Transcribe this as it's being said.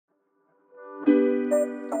Fold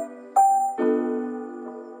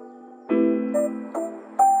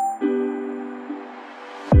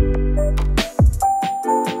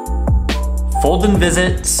and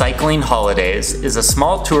Visit Cycling Holidays is a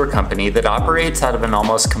small tour company that operates out of an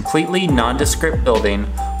almost completely nondescript building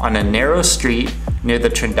on a narrow street near the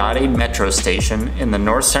Trindade metro station in the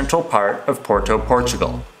north-central part of Porto,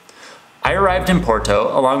 Portugal. I arrived in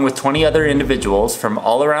Porto along with 20 other individuals from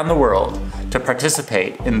all around the world to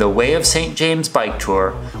participate in the Way of St. James bike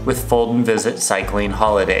tour with Fold and Visit Cycling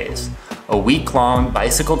Holidays, a week-long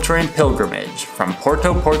bicycle touring pilgrimage from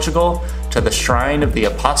Porto, Portugal to the shrine of the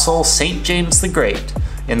Apostle St. James the Great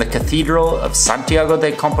in the Cathedral of Santiago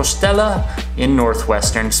de Compostella in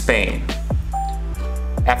northwestern Spain.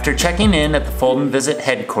 After checking in at the Fold and Visit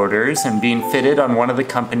headquarters and being fitted on one of the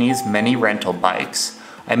company's many rental bikes,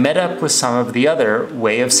 I met up with some of the other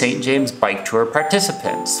Way of St. James bike tour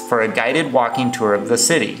participants for a guided walking tour of the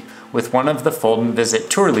city with one of the Fold and Visit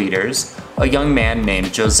tour leaders, a young man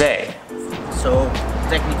named Jose. So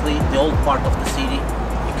technically the old part of the city,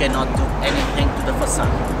 you cannot do anything to the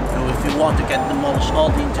facade. So if you want, you can demolish all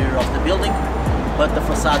the interior of the building, but the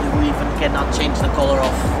facade you even cannot change the color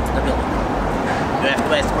of the building. You have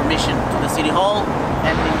to ask permission to the city hall,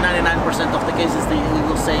 and in 99% of the cases they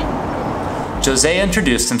will say. Jose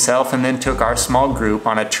introduced himself and then took our small group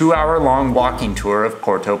on a 2-hour-long walking tour of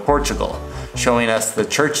Porto, Portugal, showing us the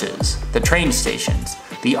churches, the train stations,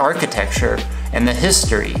 the architecture, and the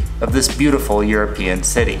history of this beautiful European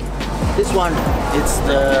city. This one, it's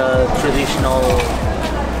the traditional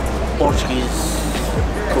Portuguese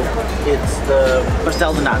cook. It's the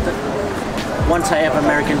pastel de nata. Once I have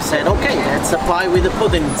Americans said, okay, let's apply with the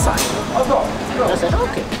pudding inside. I said,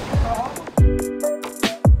 okay.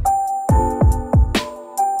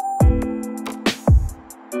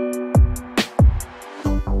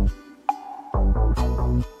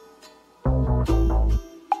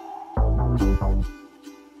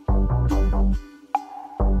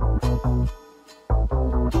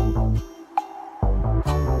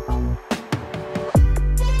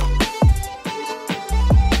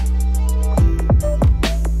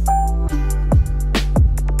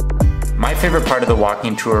 My favorite part of the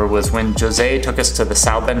walking tour was when Jose took us to the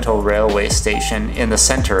São Bento railway station in the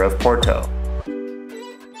center of Porto.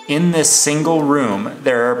 In this single room,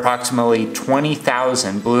 there are approximately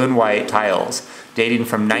 20,000 blue and white tiles dating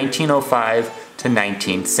from 1905 to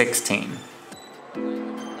 1916.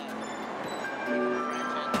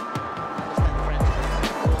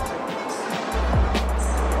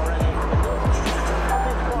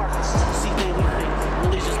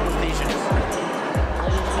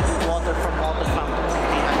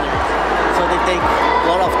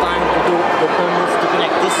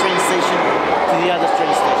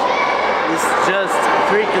 Just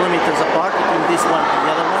 3 kilometers apart between this one and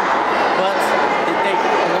the other one, but they take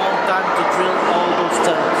a long time to drill all those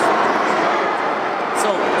tunnels.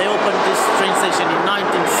 So they opened this train station in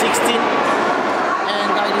 1916, and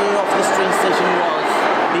the idea of this train station was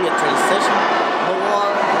be a train station,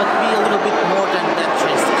 but be a little bit more than that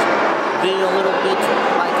train station. Be a little bit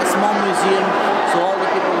like a small museum, so all the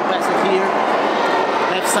people who pass it here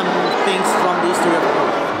have some things from the history of the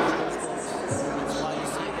world.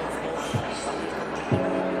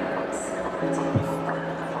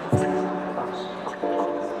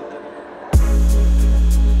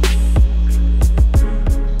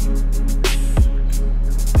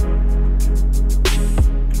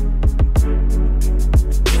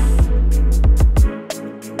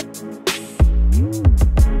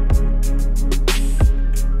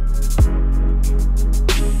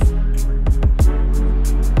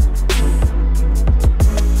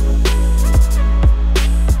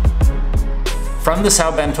 From the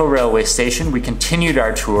São Bento railway station, we continued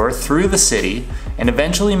our tour through the city and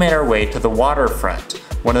eventually made our way to the waterfront,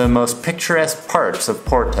 one of the most picturesque parts of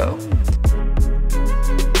Porto.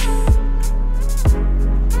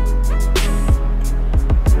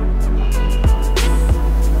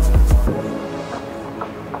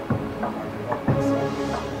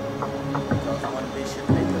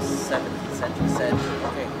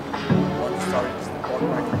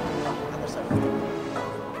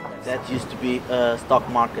 That used to be a stock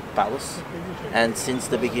market palace, and since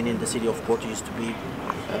the beginning the city of Porto used to be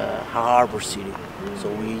a harbor city. So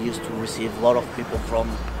we used to receive a lot of people from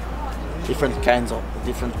different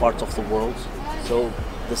parts of the world. So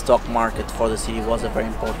the stock market for the city was a very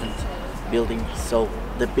important building, so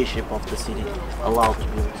the bishop of the city allowed to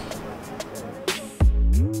build.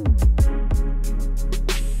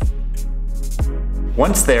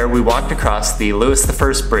 Once there, we walked across the Louis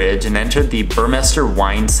I Bridge and entered the Burmester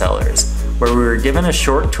wine cellars, where we were given a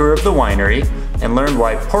short tour of the winery, and learned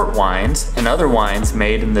why port wines and other wines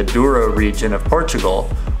made in the Douro region of Portugal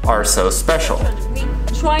are so special. We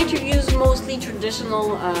try to use mostly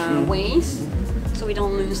traditional ways, so we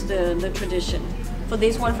don't lose the tradition. For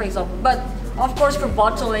this one, for example, but of course for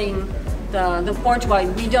bottling the port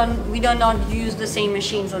wine, we do not use the same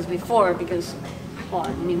machines as before because, well,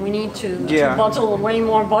 I mean, we need to bottle way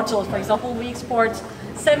more bottles. For example, we export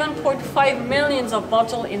 7.5 million of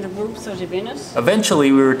bottles in the group Sojivenus.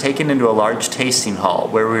 Eventually, we were taken into a large tasting hall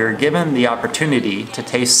where we were given the opportunity to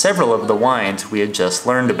taste several of the wines we had just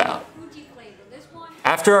learned about.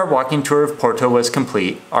 After our walking tour of Porto was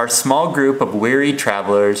complete, our small group of weary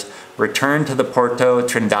travelers returned to the Porto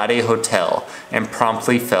Trindade Hotel and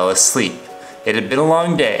promptly fell asleep. It had been a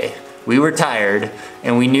long day, we were tired,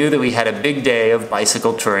 and we knew that we had a big day of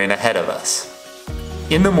bicycle touring ahead of us.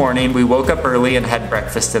 In the morning, we woke up early and had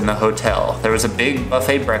breakfast in the hotel. There was a big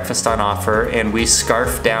buffet breakfast on offer, and we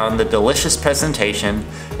scarfed down the delicious presentation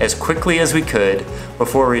as quickly as we could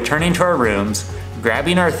before returning to our rooms,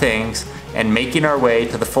 grabbing our things, and making our way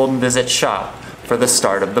to the Fold and Visit shop for the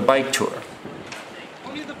start of the bike tour.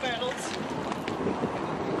 Only the pedals.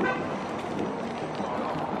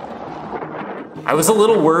 I was a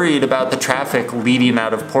little worried about the traffic leading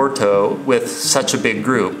out of Porto with such a big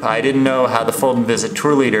group. I didn't know how the Fold and Visit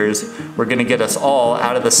tour leaders were going to get us all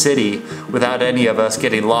out of the city without any of us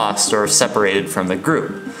getting lost or separated from the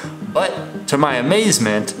group. But to my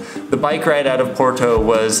amazement, the bike ride out of Porto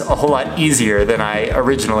was a whole lot easier than I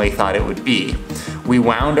originally thought it would be. We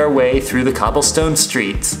wound our way through the cobblestone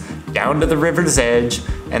streets, down to the river's edge,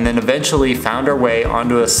 and then eventually found our way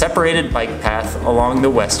onto a separated bike path along the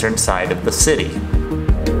western side of the city.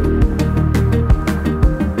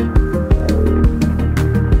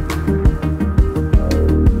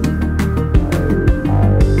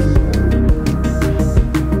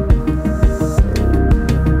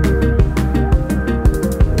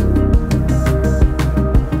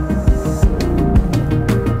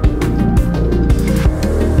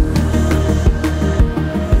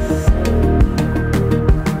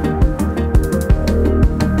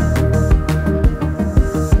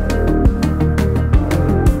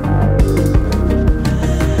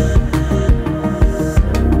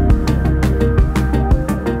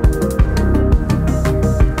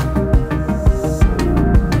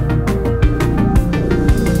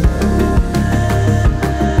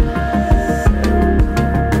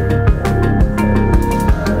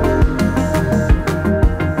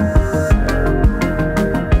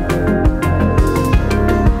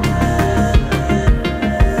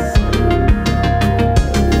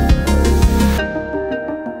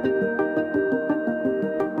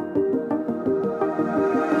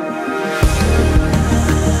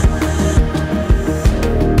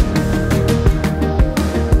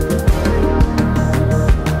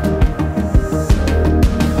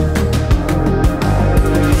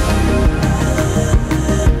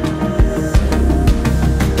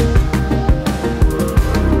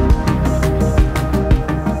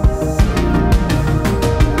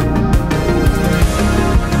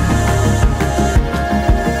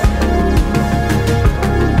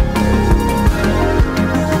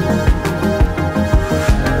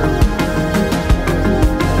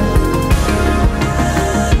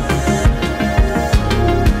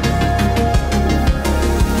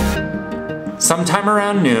 Sometime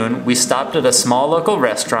around noon, we stopped at a small local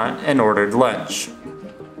restaurant and ordered lunch.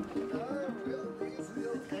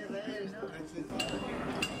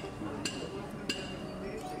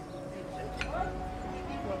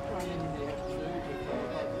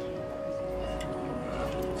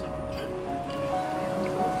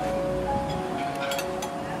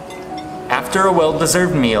 After a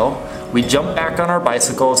well-deserved meal, we jumped back on our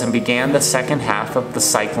bicycles and began the second half of the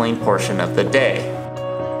cycling portion of the day.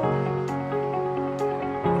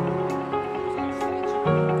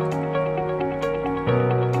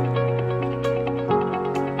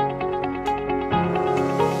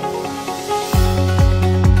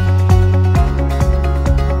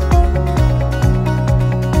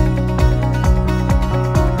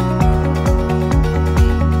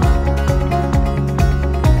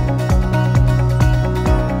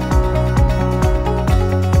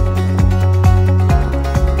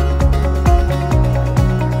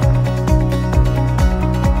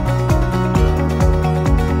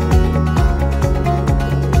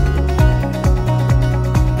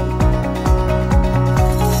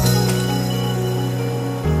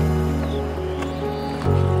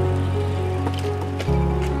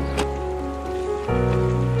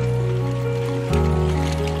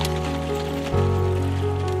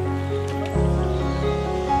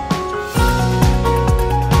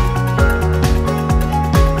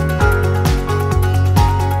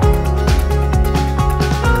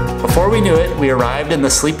 Before we knew it, we arrived in the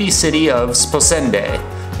sleepy city of Sposende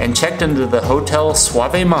and checked into the Hotel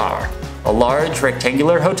Suave Mar, a large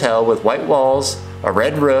rectangular hotel with white walls, a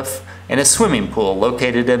red roof, and a swimming pool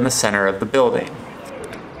located in the center of the building.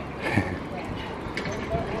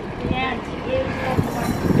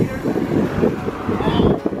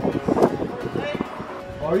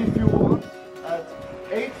 Or if you want, at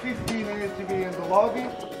 8:15 I need to be in the lobby.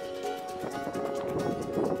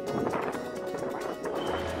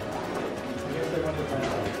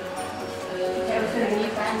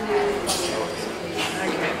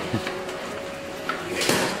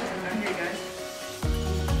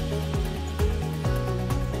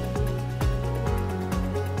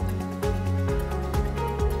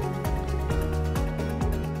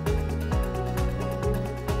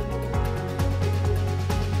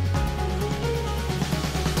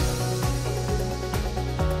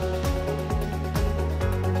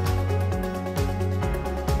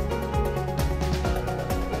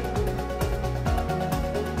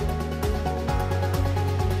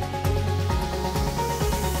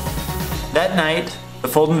 That night, the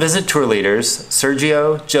Fold and Visit tour leaders,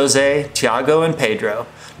 Sergio, Jose, Tiago, and Pedro,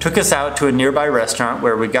 took us out to a nearby restaurant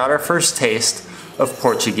where we got our first taste of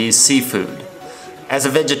Portuguese seafood. As a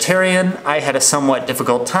vegetarian, I had a somewhat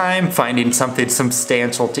difficult time finding something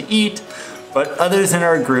substantial to eat, but others in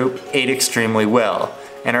our group ate extremely well,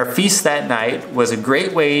 and our feast that night was a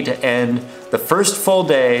great way to end the first full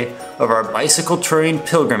day of our bicycle touring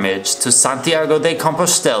pilgrimage to Santiago de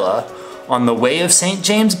Compostela on the Way of St.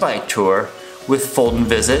 James bike tour with Fold and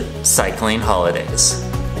Visit Cycling Holidays.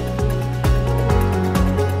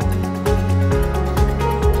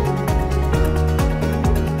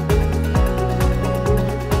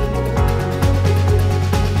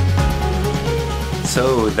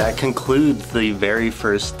 So that concludes the very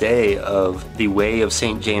first day of the Way of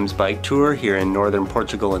St. James bike tour here in northern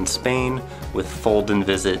Portugal and Spain with Fold and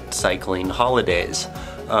Visit Cycling Holidays.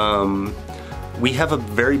 We have a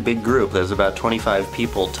very big group. There's about 25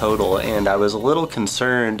 people total, and I was a little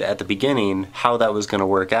concerned at the beginning how that was going to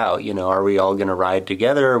work out. You know, are we all going to ride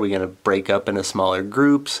together? Are we going to break up into smaller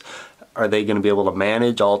groups? Are they going to be able to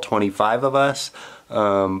manage all 25 of us?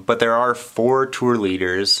 But there are 4 tour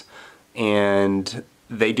leaders, and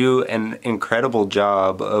they do an incredible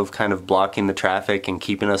job of kind of blocking the traffic and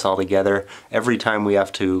keeping us all together. Every time we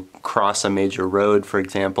have to cross a major road, for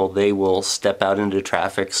example, they will step out into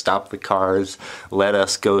traffic, stop the cars, let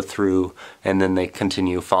us go through, and then they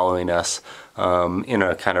continue following us in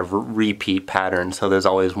a kind of repeat pattern. So there's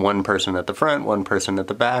always one person at the front, one person at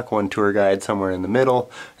the back, one tour guide somewhere in the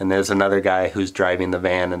middle, and there's another guy who's driving the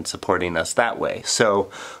van and supporting us that way.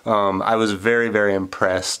 So I was very, very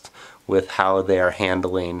impressed with how they are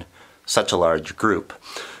handling such a large group.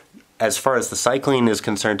 As far as the cycling is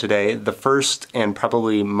concerned today, the first and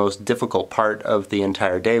probably most difficult part of the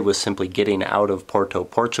entire day was simply getting out of Porto,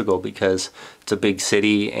 Portugal, because it's a big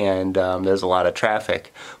city and there's a lot of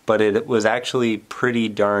traffic. But it was actually pretty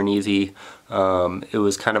darn easy. It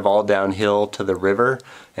was kind of all downhill to the river,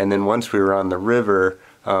 and then once we were on the river,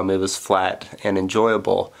 it was flat and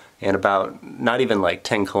enjoyable. And about not even like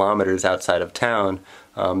 10 kilometers outside of town,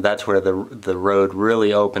 that's where the road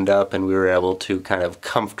really opened up, and we were able to kind of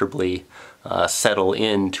comfortably settle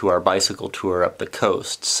into our bicycle tour up the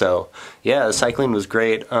coast. So yeah, the cycling was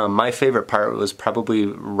great. My favorite part was probably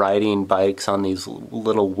riding bikes on these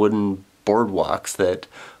little wooden boardwalks that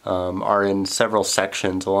are in several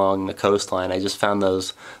sections along the coastline. I just found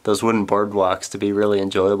those wooden boardwalks to be really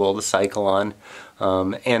enjoyable to cycle on.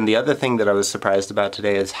 And the other thing that I was surprised about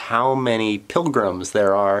today is how many pilgrims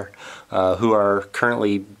there are who are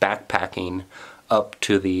currently backpacking up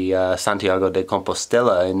to the Santiago de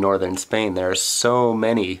Compostela in northern Spain. There are so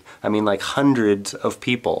many, I mean like hundreds of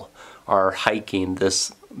people are hiking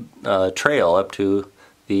this trail up to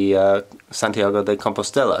the Santiago de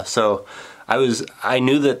Compostela. So I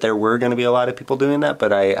knew that there were going to be a lot of people doing that,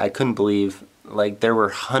 but I couldn't believe like there were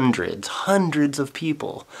hundreds of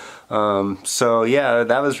people. So yeah,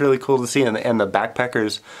 that was really cool to see. And the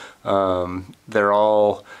backpackers, they're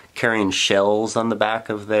all carrying shells on the back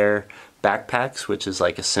of their backpacks, which is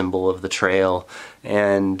like a symbol of the trail.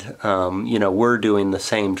 And you know, we're doing the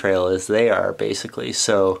same trail as they are basically.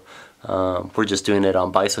 So we're just doing it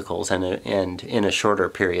on bicycles and in a shorter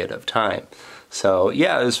period of time. So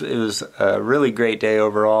yeah, it was a really great day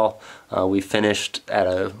overall. We finished at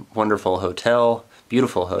a wonderful hotel,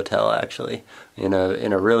 beautiful hotel actually, in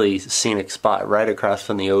a really scenic spot right across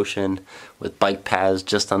from the ocean with bike paths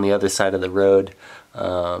just on the other side of the road.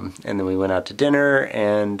 And then we went out to dinner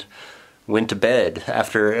and went to bed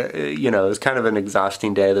after, you know, it was kind of an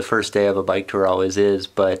exhausting day. The first day of a bike tour always is,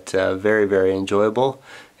 but very, very enjoyable.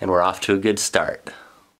 and we're off to a good start.